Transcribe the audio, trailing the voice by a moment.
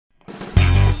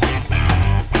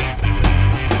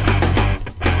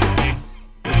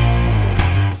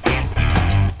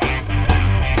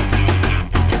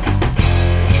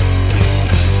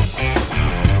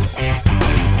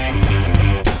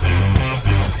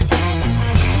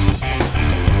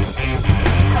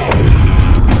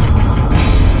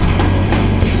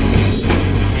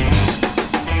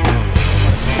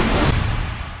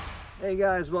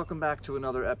guys, welcome back to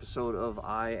another episode of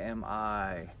I Am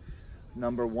I.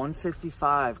 Number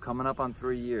 155, coming up on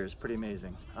 3 years. Pretty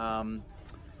amazing.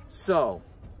 So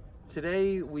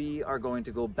today we are going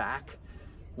to go back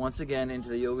once again into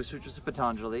the Yoga Sutras of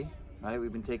Patanjali. Right,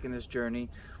 we've been taking this journey.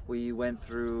 We went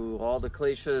through all the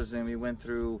kleshas and we went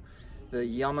through the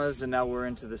yamas, and now we're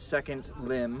into the second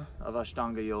limb of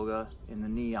Ashtanga Yoga in the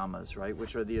niyamas, right,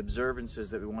 which are the observances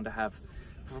that we want to have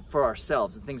for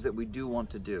ourselves, the things that we do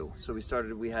want to do. So we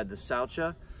had the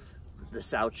Saucha,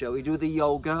 we do the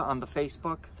yoga on the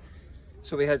Facebook.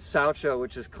 So we had Saucha,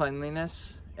 which is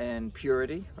cleanliness and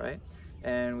purity, right?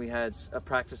 And we had a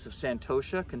practice of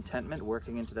Santosha, contentment,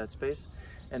 working into that space.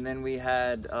 And then we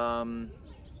had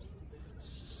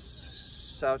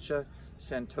Saucha,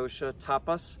 Santosha,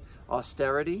 Tapas,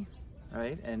 austerity,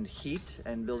 right? And heat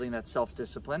and building that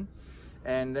self-discipline.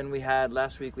 And then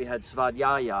last week we had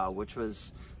Svadhyaya, which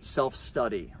was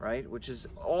self-study, right? Which is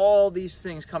all these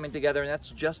things coming together, and that's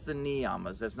just the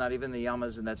niyamas. That's not even the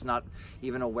yamas, and that's not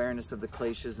even awareness of the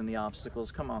kleshas and the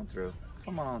obstacles. Come on through.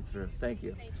 Come on through. Thank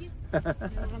you. Thank you. I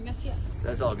don't want to mess you up.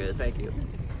 That's all good. Thank you.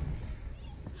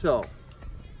 So,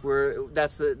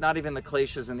 that's not even the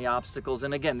kleshas and the obstacles.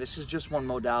 And again, this is just one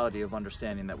modality of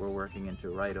understanding that we're working into,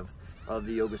 right? Of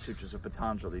the Yoga Sutras of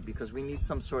Patanjali, because we need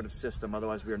some sort of system,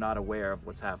 otherwise we are not aware of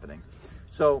what's happening.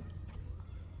 So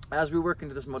as we work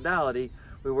into this modality,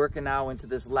 we're working now into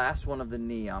this last one of the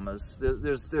niyamas.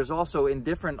 There's also, in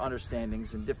different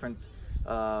understandings, in different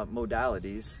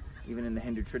modalities, even in the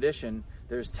Hindu tradition,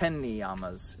 there's 10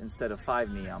 niyamas instead of 5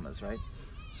 niyamas, right?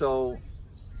 So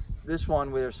this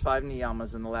one, where there's 5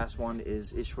 niyamas, and the last one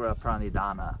is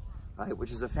Ishwarapranidhana, right?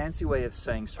 Which is a fancy way of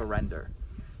saying surrender.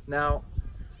 Now,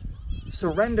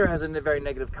 surrender has a very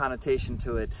negative connotation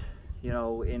to it, you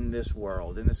know, in this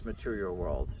world, in this material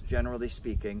world. Generally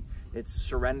speaking,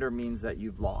 surrender means that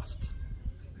you've lost,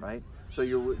 right? So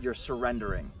you're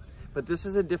surrendering. But this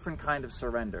is a different kind of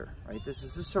surrender, right? This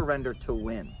is a surrender to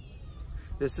win.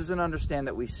 This is an understand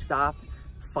that we stop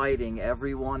fighting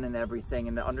everyone and everything,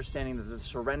 and the understanding that the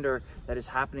surrender that is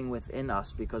happening within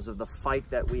us because of the fight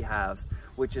that we have,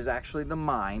 which is actually the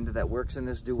mind that works in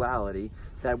this duality,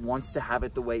 that wants to have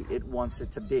it the way it wants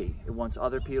it to be. It wants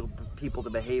other people to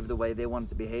behave the way they want it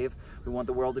to behave. We want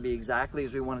the world to be exactly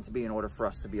as we want it to be in order for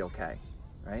us to be okay,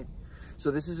 right?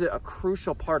 So this is a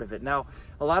crucial part of it. Now,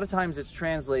 a lot of times it's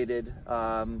translated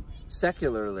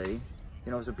secularly,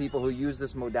 you know, so people who use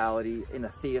this modality in a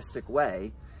theistic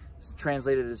way, it's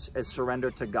translated as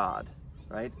surrender to God,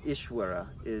 right? Ishwara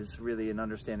is really an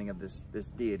understanding of this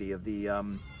deity, of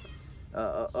the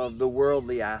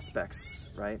worldly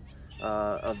aspects, right?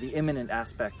 Of the immanent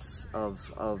aspects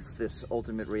of this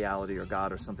ultimate reality, or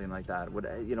God, or something like that.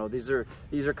 You know, these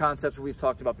are concepts we've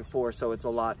talked about before, so it's a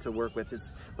lot to work with.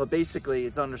 But basically,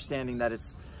 it's understanding that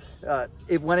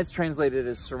when it's translated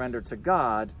as surrender to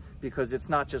God, because it's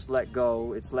not just let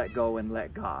go, it's let go and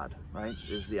let God, right?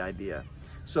 Is the idea.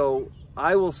 So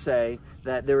I will say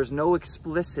that there is no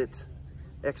explicit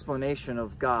explanation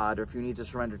of God, or if you need to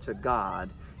surrender to God,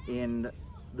 in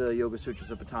the Yoga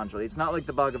Sutras of Patanjali. It's not like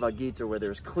the Bhagavad Gita, where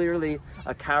there's clearly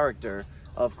a character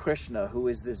of Krishna who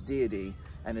is this deity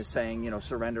and is saying, you know,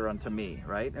 surrender unto me,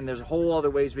 right? And there's a whole other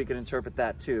ways we can interpret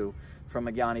that too, from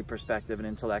a jnani perspective, an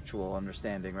intellectual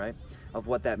understanding, right, of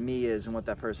what that me is and what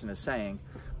that person is saying.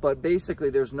 But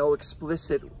basically, there's no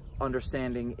explicit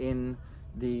understanding in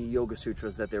the Yoga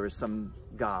Sutras that there is some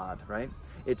God, right?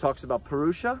 It talks about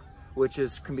Purusha, which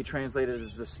can be translated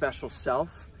as the special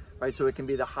self, right? So it can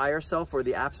be the higher self, or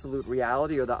the absolute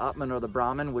reality, or the Atman, or the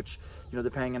Brahman, which, you know,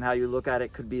 depending on how you look at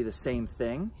it, could be the same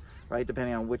thing, right?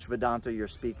 Depending on which Vedanta you're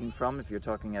speaking from, if you're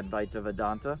talking Advaita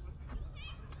Vedanta.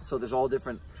 So there's all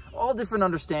different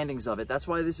understandings of it. That's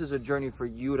why this is a journey for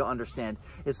you to understand.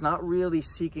 It's not really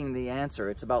seeking the answer.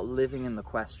 It's about living in the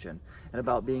question, and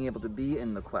about being able to be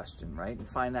in the question, right? And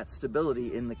find that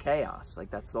stability in the chaos. Like,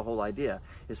 that's the whole idea,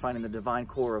 is finding the divine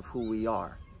core of who we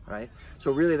are, right?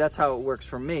 So really, that's how it works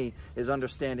for me, is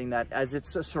understanding that as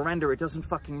it's a surrender, it doesn't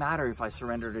fucking matter if I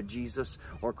surrender to Jesus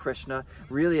or Krishna.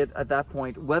 Really, at that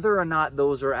point, whether or not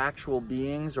those are actual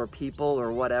beings or people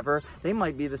or whatever, they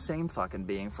might be the same fucking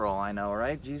being for all I know,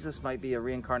 right? Jesus might be a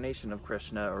reincarnation of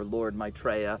Krishna or Lord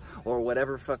Maitreya, or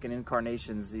whatever fucking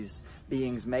incarnations these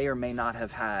beings may or may not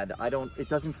have had. It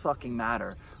doesn't fucking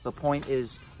matter. The point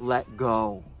is, let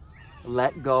go.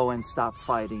 Let go and stop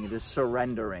fighting. It is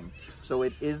surrendering. So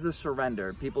it is the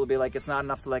surrender. People will be like, it's not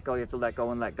enough to let go, you have to let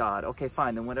go and let God. Okay,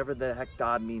 fine, then whatever the heck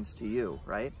God means to you,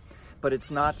 right? But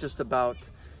it's not just about,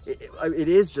 it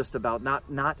is just about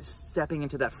not stepping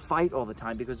into that fight all the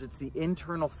time, because it's the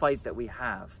internal fight that we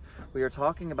have We are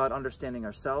talking about understanding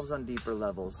ourselves on deeper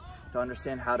levels, to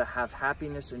understand how to have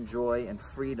happiness and joy and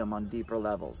freedom on deeper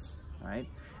levels, right?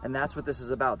 And that's what this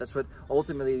is about. That's what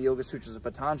ultimately the Yoga Sutras of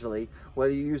Patanjali,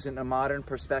 whether you use it in a modern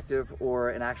perspective or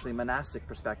an actually monastic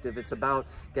perspective, it's about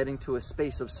getting to a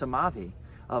space of samadhi,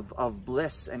 of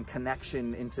bliss and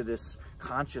connection into this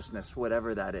consciousness,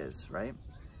 whatever that is, right?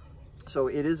 So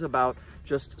it is about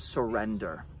just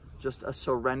surrender, just a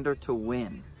surrender to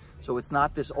win. So it's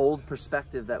not this old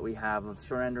perspective that we have of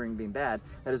surrendering being bad.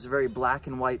 That is a very black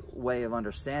and white way of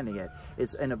understanding it.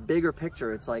 It's in a bigger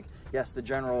picture. It's like, yes, the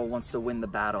general wants to win the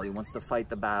battle. He wants to fight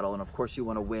the battle. And of course you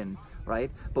want to win, right?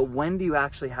 But when do you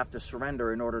actually have to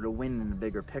surrender in order to win in the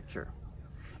bigger picture?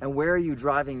 And where are you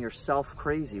driving yourself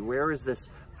crazy? Where is this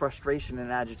frustration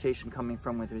and agitation coming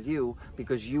from with you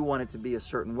because you want it to be a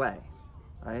certain way,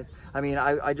 right? I mean,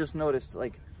 I just noticed,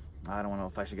 like, I don't know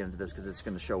if I should get into this because it's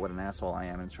going to show what an asshole I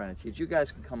am and trying to teach. You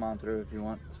guys can come on through if you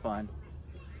want. It's fine.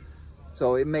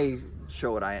 So it may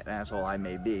show what an asshole I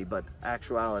may be, but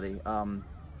actuality, we're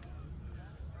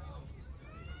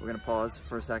going to pause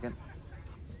for a second.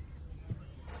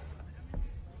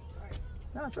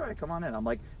 No, it's all right. Come on in. I'm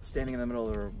like standing in the middle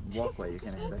of the walkway. You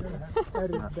can't expect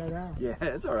that. Yeah,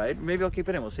 it's all right. Maybe I'll keep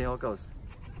it in. We'll see how it goes.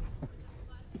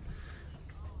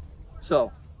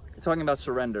 So, talking about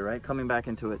surrender, right? Coming back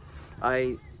into it.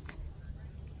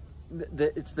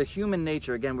 It's the human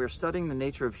nature. Again, we're studying the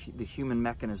nature of the human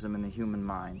mechanism in the human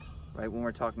mind, right? When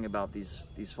we're talking about these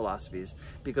philosophies,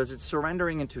 because it's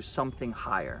surrendering into something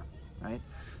higher, right?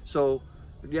 So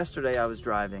yesterday I was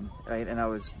driving, right? And I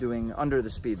was doing under the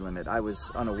speed limit. I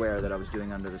was unaware that I was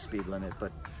doing under the speed limit,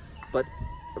 but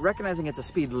recognizing it's a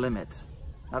speed limit,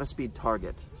 not a speed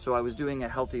target. So I was doing a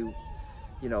healthy,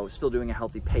 still doing a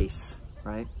healthy pace,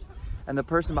 right? And the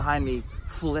person behind me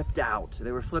flipped out.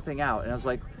 They were flipping out. And I was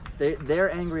like,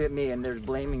 they're angry at me and they're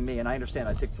blaming me. And I understand,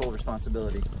 I take full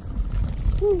responsibility.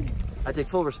 Woo. I take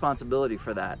full responsibility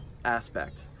for that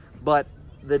aspect. But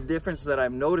the difference that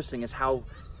I'm noticing is how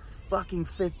fucking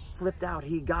flipped out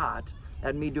he got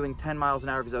at me doing 10 miles an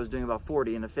hour because I was doing about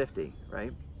 40 in a 50,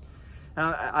 right? And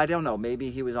I don't know,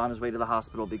 maybe he was on his way to the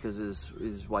hospital because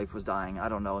his wife was dying. I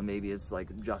don't know, and maybe it's like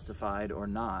justified or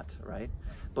not, right?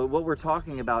 But what we're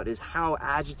talking about is how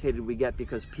agitated we get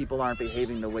because people aren't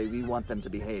behaving the way we want them to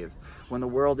behave. When the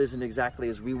world isn't exactly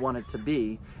as we want it to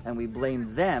be, and we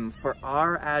blame them for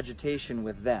our agitation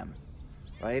with them,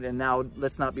 right? And now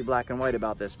let's not be black and white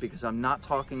about this, because I'm not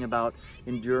talking about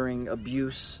enduring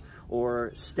abuse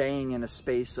or staying in a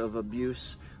space of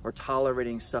abuse or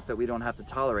tolerating stuff that we don't have to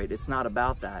tolerate. It's not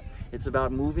about that. It's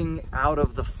about moving out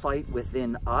of the fight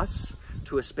within us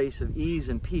to a space of ease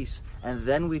and peace, and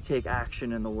then we take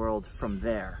action in the world from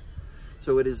there.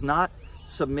 So it is not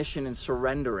submission and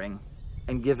surrendering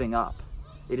and giving up.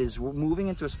 It is moving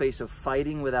into a space of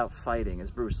fighting without fighting,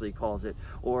 as Bruce Lee calls it,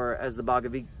 or as the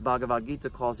Bhagavad Gita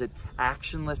calls it,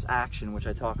 actionless action, which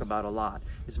I talk about a lot.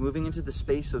 It's moving into the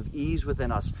space of ease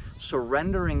within us,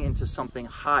 surrendering into something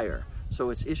higher.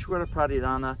 So it's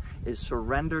Ishwarapranidhana, is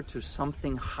surrender to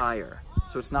something higher.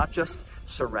 So it's not just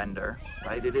surrender,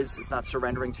 right? It's not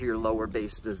surrendering to your lower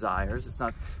base desires. It's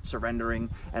not surrendering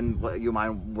and you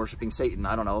mind worshiping Satan.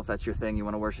 I don't know if that's your thing. You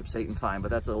want to worship Satan, fine, but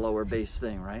that's a lower base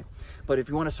thing, right? But if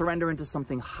you want to surrender into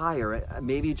something higher,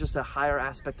 maybe just a higher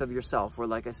aspect of yourself, or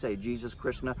like I say, Jesus,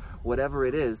 Krishna, whatever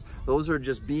it is, those are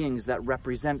just beings that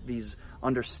represent these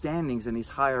understandings and these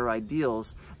higher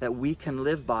ideals that we can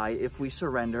live by if we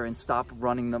surrender and stop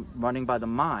running by the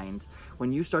mind.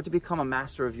 When you start to become a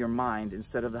master of your mind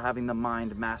instead of having the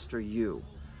mind master you,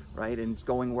 right? And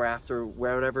going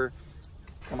wherever,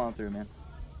 come on through, man.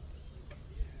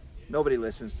 Nobody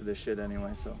listens to this shit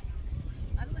anyway, so.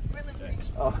 We're listening.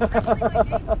 Oh.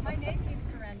 Actually, my name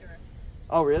means surrender.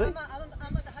 Oh, really? I'm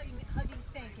the hugging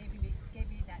saint gave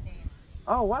me that name.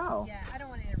 Oh, wow. Yeah, I don't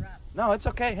want to interrupt. No, it's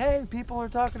okay. Hey, people are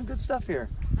talking good stuff here.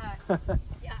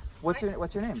 Yeah. What's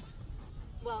your name?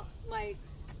 Well, my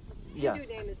Hindu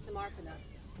name is Samarpana.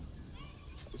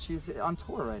 She's on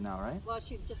tour right now, right? Well,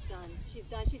 she's just done. She's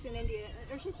done. She's in India,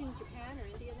 or she's in Japan or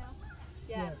India now.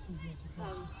 Yeah. Yeah, she's in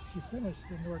Japan. She finished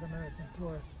the North American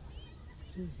tour.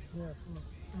 She's there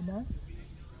for a month.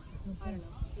 I don't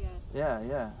know.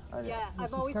 Yeah.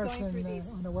 I've always going through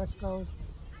these. On the West Coast,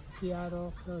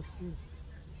 Seattle, goes to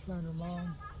San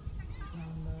Ramon,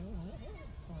 and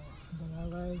then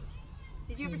LA.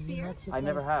 Did you ever see her? Mexico. I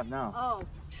never have, no.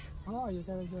 Oh, you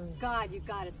gotta go. God, you've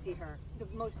got to see her. The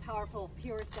most powerful,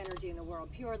 purest energy in the world.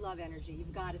 Pure love energy.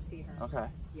 You've got to see her. Okay.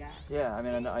 Yeah. Yeah, I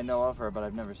mean, I know of her, but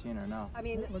I've never seen her, no. I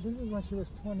mean... Well, this is when she was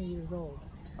 20 years old.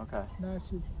 Okay. Now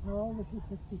she's, how old is she,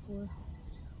 64?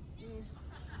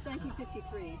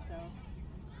 1953, so...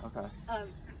 Okay.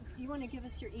 you want to give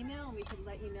us your email and we could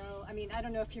let you know? I mean, I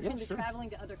don't know if you're Yeah, into sure. traveling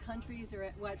to other countries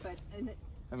or what, but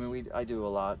I mean, I do a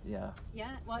lot, yeah.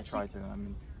 yeah. Well, I try to, I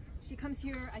mean. she comes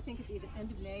here, I think, at the end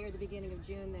of May or the beginning of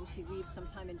June. Then she leaves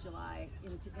sometime in July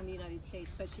in the United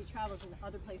States. But she travels in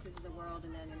other places of the world,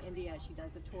 and then in India she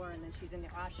does a tour, and then she's in the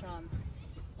ashram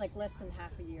like less than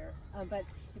half a year. But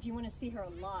if you want to see her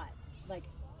a lot, like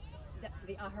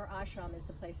her ashram is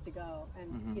the place to go,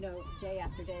 and you know, day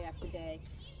after day after day,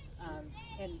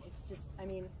 and it's just, I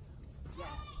mean, yeah,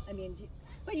 I mean,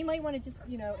 but you might want to just,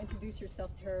 you know, introduce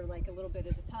yourself to her like a little bit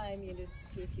at a time, you know, to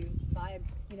see if you vibe,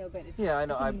 you know. But it's, yeah, I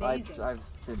know. It's amazing.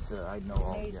 I know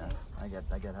all. Amazing. Yeah,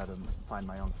 I get how to find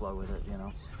my own flow with it. You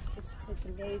know. It's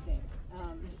amazing.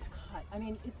 God, I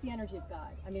mean, it's the energy of God.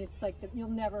 I mean, it's like you'll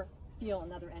never feel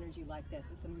another energy like this.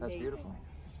 It's amazing. That's beautiful.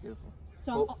 It's beautiful.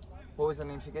 So what was the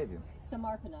name she gave you?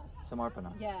 Samarpana.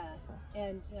 Samarpana. Yeah, Okay.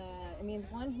 and it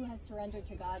means one who has surrendered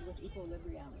to God with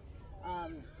equilibrium.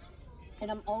 And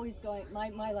I'm always going, my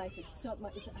life is so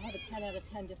much, I have a 10 out of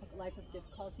 10 life of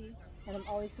difficulty, and I'm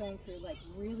always going through like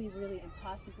really, really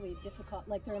impossibly difficult,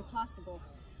 like they're impossible,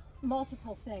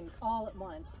 multiple things all at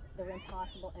once. They're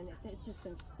impossible, and it's just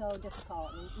been so difficult.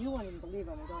 I mean, you won't even believe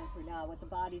what I'm going through now, what the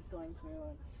body's going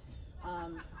through.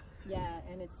 And, yeah,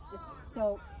 and it's just,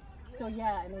 so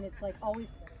yeah, I mean, it's like always,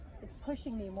 it's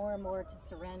pushing me more and more to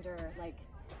surrender, like,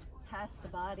 past the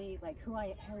body, like who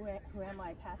am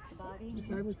I past the body? Is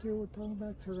that what you were talking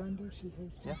about? Surrender? She has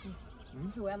something?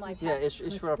 Who am I past? Yeah,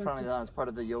 Ishwarapranidhana is part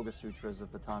of the Yoga Sutras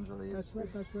of Patanjali. That's what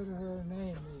her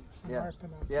name is. Yeah,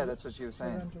 Samarpana. yeah, that's what she was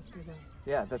saying. Surrender to God.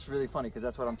 Yeah, that's really funny because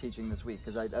that's what I'm teaching this week.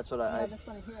 Because that's what Yeah, that's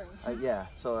what I'm hearing. yeah,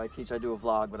 so I do a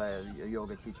vlog, but I have a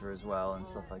yoga teacher as well and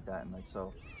stuff like that, and like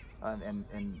so,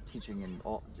 and teaching in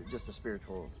all, just a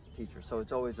spiritual teacher. So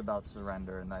it's always about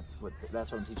surrender, and that's what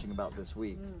I'm teaching about this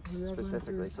week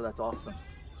specifically. So that's awesome.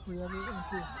 We ever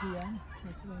into TM?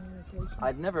 Meditation?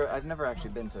 I've never actually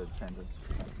been to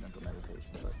transcendental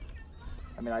meditation, but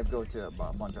I mean I go to a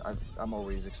bunch of. I'm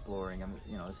always exploring. I'm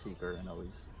a seeker, and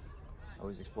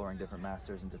always exploring different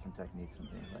masters and different techniques and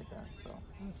things like that. So.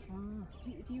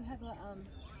 Do you have a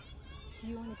do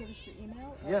you want to give us your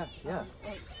email? Yeah.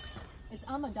 It's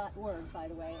amma.org, by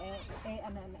the way,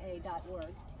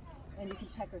 AMMA.org, and you can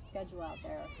check her schedule out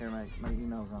there. Here, my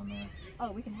email's on there.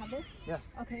 Oh, we can have this? Yeah.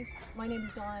 Okay. My name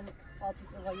is Dawn.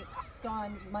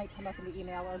 Dawn might come up in the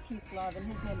email, or Peace Love, and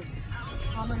his name is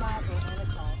Amarnath or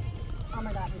Anatol.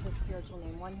 Amarnath is a spiritual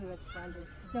name, one who has surrendered.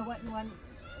 No, one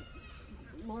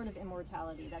Lord of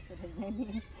Immortality. That's what his name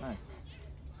means. Nice.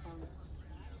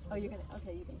 Oh, you're gonna.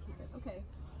 Okay, you can keep it. Okay.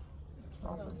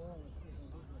 Awesome.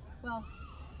 Well,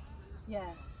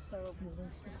 yeah. So.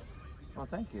 Well,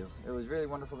 thank you. It was really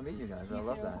wonderful to meet you guys. I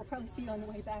love that. I'll probably see you on the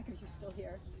way back if you're still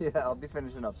here. Yeah, I'll be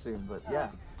finishing up soon, but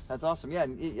yeah, that's awesome. Yeah,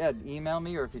 email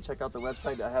me, or if you check out the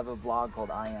website, I have a vlog called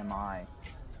I Am I.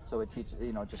 So it teaches,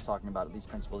 just talking about these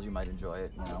principles. You might enjoy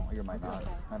it, or you might not.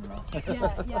 I don't know.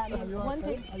 Yeah. I mean, one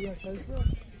thing. Are you on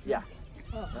Facebook? Yeah.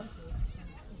 Oh,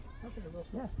 okay. Well,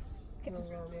 Yeah. Can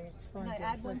I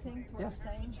add one thing to what you're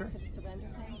saying? Sure. To the surrender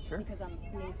thing? Sure. Because I'm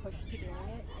being pushed to doing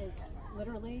it, is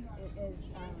literally,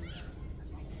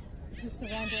 to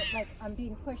surrender, like I'm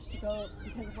being pushed to go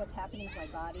because of what's happening to my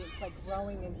body. It's like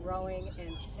growing and growing,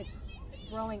 and it's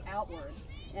growing outward,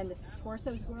 and the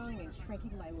torso's growing and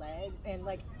shrinking my legs, and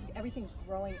like everything's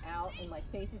growing out, and my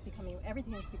face is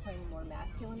everything is becoming more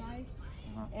masculinized,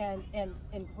 and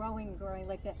growing,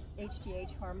 like the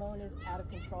HGH hormone is out of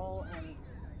control, and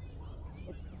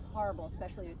it's horrible,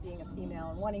 especially with being a female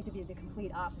and wanting to be the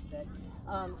complete opposite.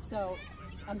 So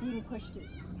I'm being pushed to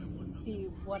see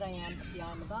what I am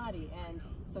beyond the body, and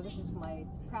so this is my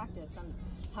practice. I'm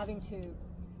having to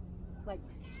like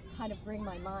kind of bring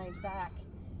my mind back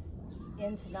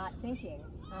into not thinking,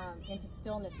 into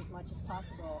stillness as much as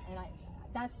possible, and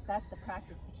that's the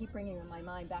practice, to keep bringing my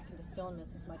mind back into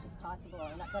stillness as much as possible.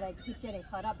 But I keep getting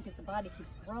caught up because the body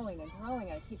keeps growing and growing,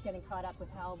 and I keep getting caught up with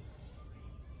how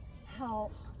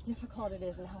difficult it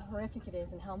is and how horrific it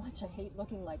is and how much I hate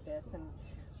looking like this,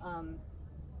 and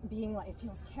being like, it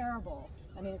feels terrible.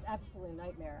 I mean, it's absolutely a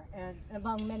nightmare, and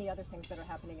among many other things that are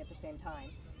happening at the same time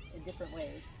in different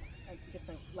ways, at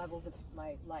different levels of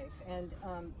my life, and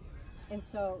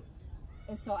so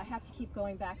I have to keep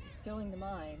going back to stilling the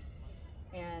mind,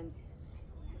 and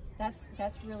that's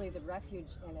really the refuge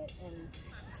in it, and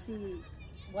to see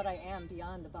what I am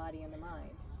beyond the body and the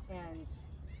mind, and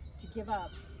to give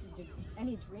up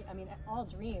any dream. I mean, all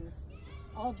dreams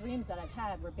that I've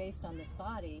had were based on this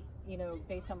body,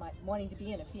 based on my wanting to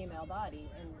be in a female body,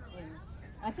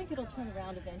 I think it'll turn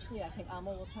around eventually. I think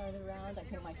Amma will turn it around. I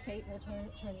think my fate will turn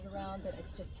it around. But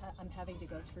it's just I'm having to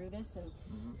go through this and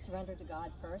surrender to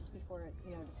God first before it,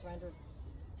 to surrender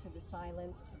to the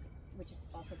silence, which is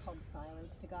also called the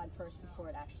silence, to God first before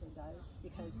it actually does.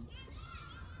 Because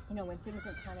when things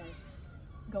are kind of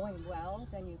going well,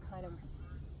 then you kind of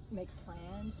make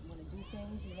plans and want to do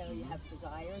things. You have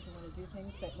desires and want to do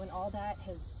things. But when all that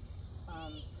has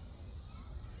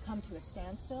come to a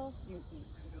standstill, you're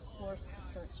forced to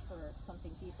search for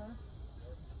something deeper,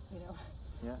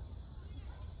 Yeah.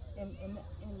 And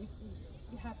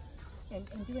you have,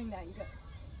 and doing that,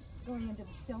 going into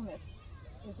the stillness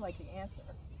is like the answer,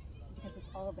 because it's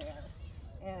all there,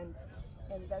 and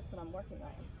that's what I'm working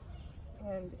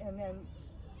on, and then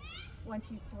once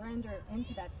you surrender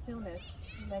into that stillness,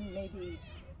 then maybe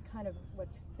kind of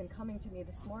what's been coming to me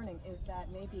this morning is that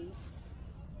maybe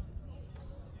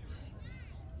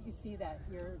you see that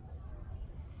your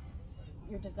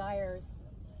desires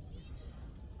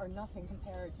are nothing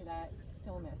compared to that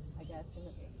stillness, I guess. And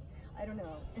I don't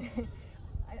know.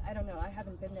 I don't know. I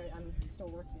haven't been there. I'm still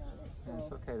working on it. So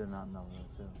it's okay to not know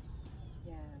that too.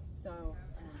 Yeah. So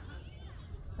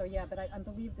yeah. But I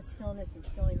believe the stillness and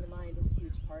stilling the mind is a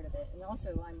huge part of it. And also,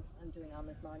 I'm doing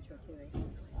Amma's mantra too.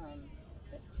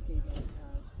 That she gave me.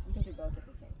 You can do both at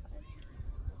the same time.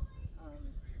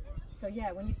 So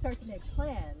yeah, when you start to make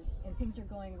plans and things are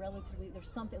going relatively,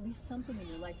 there's at least something in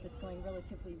your life that's going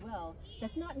relatively well,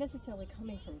 that's not necessarily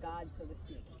coming from God, so to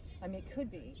speak. I mean, it could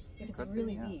be, if it's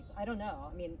really deep. I don't know.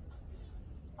 I mean,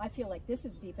 I feel like this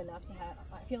is deep enough to have,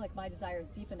 I feel like my desire is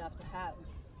deep enough to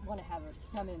want to have a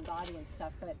feminine body and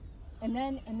stuff, and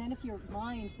then if your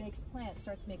mind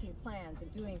starts making plans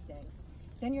and doing things,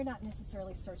 then you're not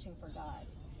necessarily searching for God.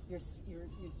 You're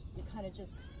kind of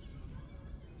just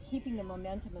keeping the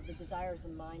momentum of the desires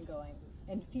and mind going.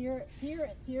 And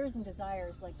fears and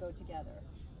desires go together.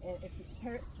 And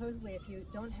supposedly if you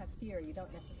don't have fear, you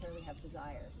don't necessarily have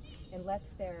desires,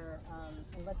 unless they're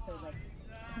like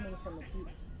coming from a deep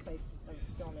place of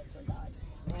stillness or God.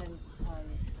 And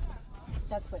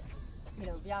that's what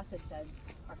Vyasa said.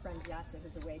 Our friend Vyasa,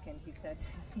 who's awakened, he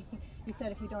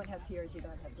said if you don't have fears, you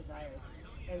don't have desires.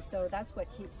 And so that's what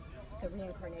keeps the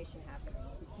reincarnation happening.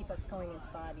 To keep us going into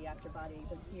body after body,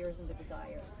 the fears and the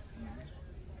desires.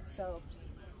 So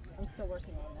I'm still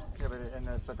working on that.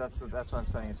 Yeah, but that's what I'm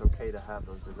saying. It's okay to have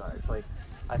those desires. Like,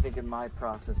 I think in my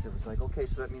process, it was like, okay,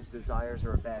 so that means desires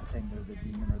are a bad thing. They're the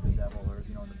demon or the devil, or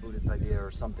the Buddhist idea,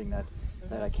 or something that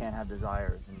I can't have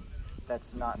desires. And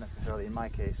that's not necessarily, in my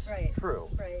case, true.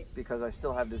 Right. Because I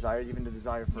still have desires. Even the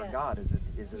desire for God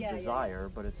is a desire,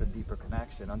 but it's a deeper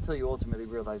connection. Until you ultimately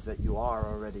realize that you are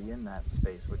already in that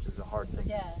space, which is a hard thing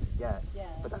to get.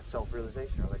 But that's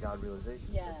self-realization, or the God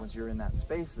realization. Like once you're in that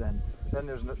space, then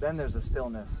there's a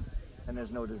stillness, and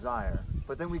there's no desire.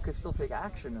 But then we could still take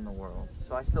action in the world.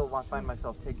 So I still find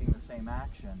myself taking the same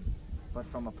action, but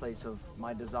from a place of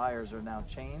my desires are now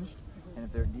changed. And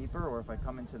if they're deeper, or if I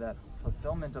come into that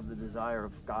fulfillment of the desire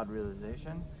of God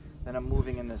realization, then I'm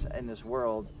moving in this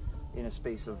world in a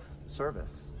space of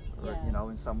service, or,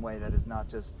 in some way that is not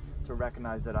just to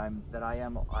recognize that I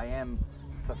am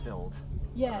fulfilled.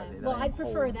 Yeah, well, I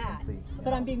prefer that, complete,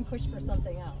 but I'm being pushed for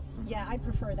something else. Yeah, I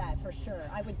prefer that for sure.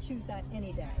 I would choose that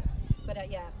any day. But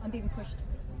I'm being pushed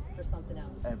for something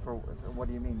else. And for what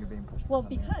do you mean you're being pushed? Well,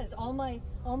 because all my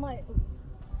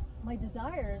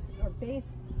desires are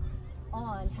based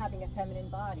on having a feminine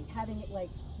body, having it like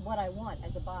what I want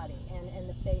as a body, and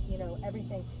the faith,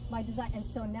 everything, my desire. And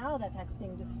so now that that's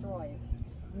being destroyed,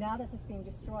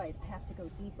 I have to go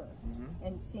deeper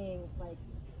and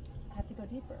I have to go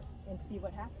deeper and see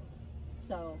what happens.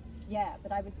 So yeah,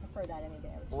 but I would prefer that any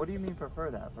day. What do you mean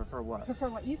prefer that? Prefer what? Prefer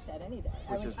what you said any day.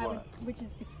 Which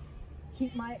is to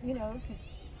keep my, to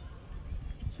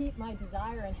keep my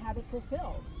desire and have it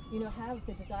fulfilled. Have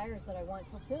the desires that I want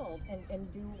fulfilled,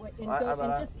 and do what, and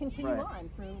just continue on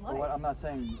through life. Well, I'm not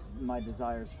saying my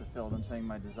desire is fulfilled. I'm saying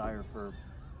my desire for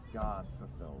God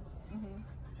fulfilled,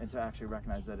 and to actually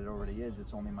recognize that it already is.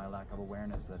 It's only my lack of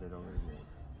awareness that it already is.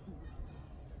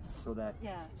 So that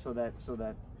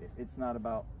it's not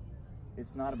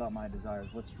about my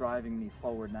desires. What's driving me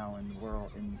forward now in the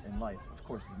world, in life, of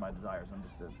course, is my desires. I'm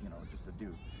just a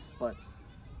dude, but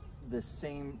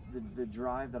the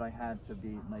drive that I had to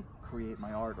be create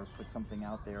my art or put something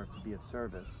out there to be of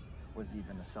service was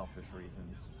even a selfish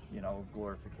reasons,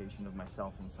 glorification of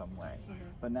myself in some way.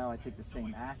 But now I take the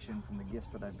same action from the gifts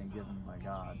that I've been given by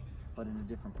God, but in a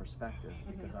different perspective,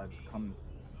 because I've come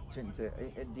into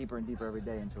deeper and deeper every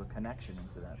day into a connection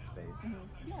into that space.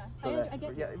 I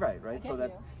get you. Right.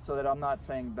 So that I'm not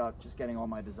saying about just getting all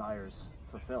my desires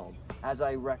fulfilled. As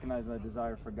I recognize the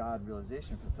desire for God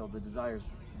realization fulfilled, the desires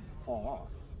fall off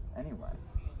anyway.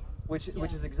 Which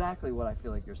is exactly what I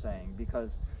feel like you're saying,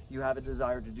 because you have a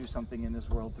desire to do something in this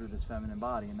world through this feminine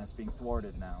body, and that's being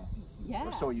thwarted now. Yeah.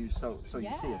 Or so you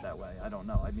see it that way. I don't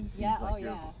know. I mean, it seems like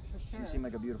for sure. you seem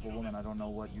like a beautiful woman. I don't know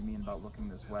what you mean about looking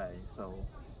this way. So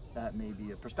that may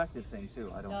be a perspective thing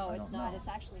too. I don't know. No, it's not. It's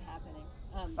actually happening.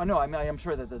 Oh no, I mean, I'm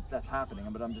sure that that's happening,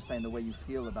 but I'm just saying the way you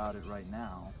feel about it right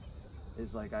now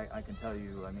is like I can tell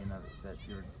you. I mean that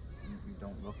you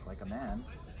don't look like a man.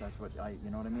 That's what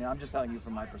you know what I mean. I'm just telling you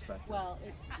from my perspective. Well,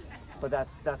 but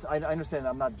that's I understand.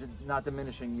 I'm not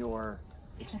diminishing your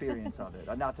experience of it.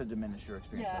 Not to diminish your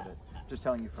experience of it. Just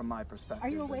telling you from my perspective. Are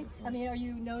you awake? I mean,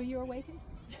 you're awakened?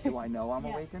 Do I know I'm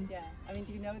awakened? Yeah. I mean,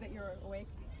 do you know that you're awake?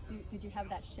 Did you have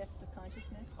that shift of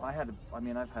consciousness?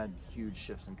 I've had huge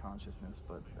shifts in consciousness,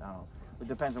 but I don't know. It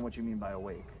depends on what you mean by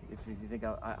awake. If you think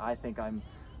I think I'm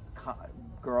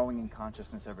growing in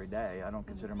consciousness every day. I don't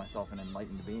consider myself an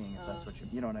enlightened being, if that's what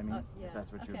you know what I mean. If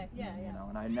that's what you know.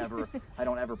 And I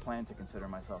don't ever plan to consider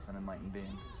myself an enlightened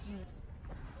being.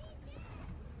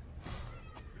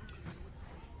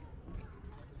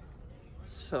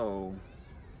 So,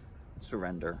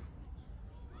 surrender.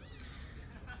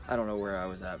 I don't know where I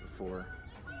was at before.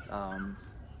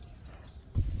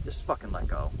 Just fucking let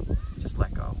go. Just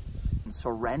let go. And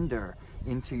surrender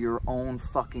into your own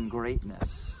fucking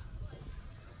greatness.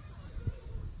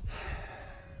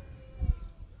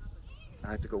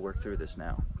 I have to go work through this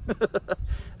now. I have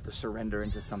to surrender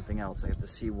into something else. I have to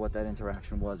see what that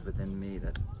interaction was within me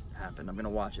that happened. I'm gonna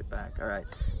watch it back. All right.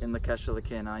 In Lakesha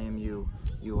Lakin, I am you.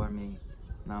 You are me.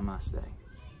 Namaste.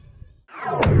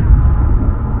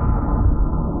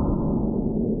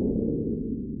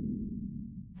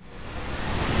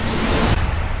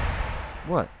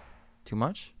 What? Too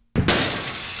much?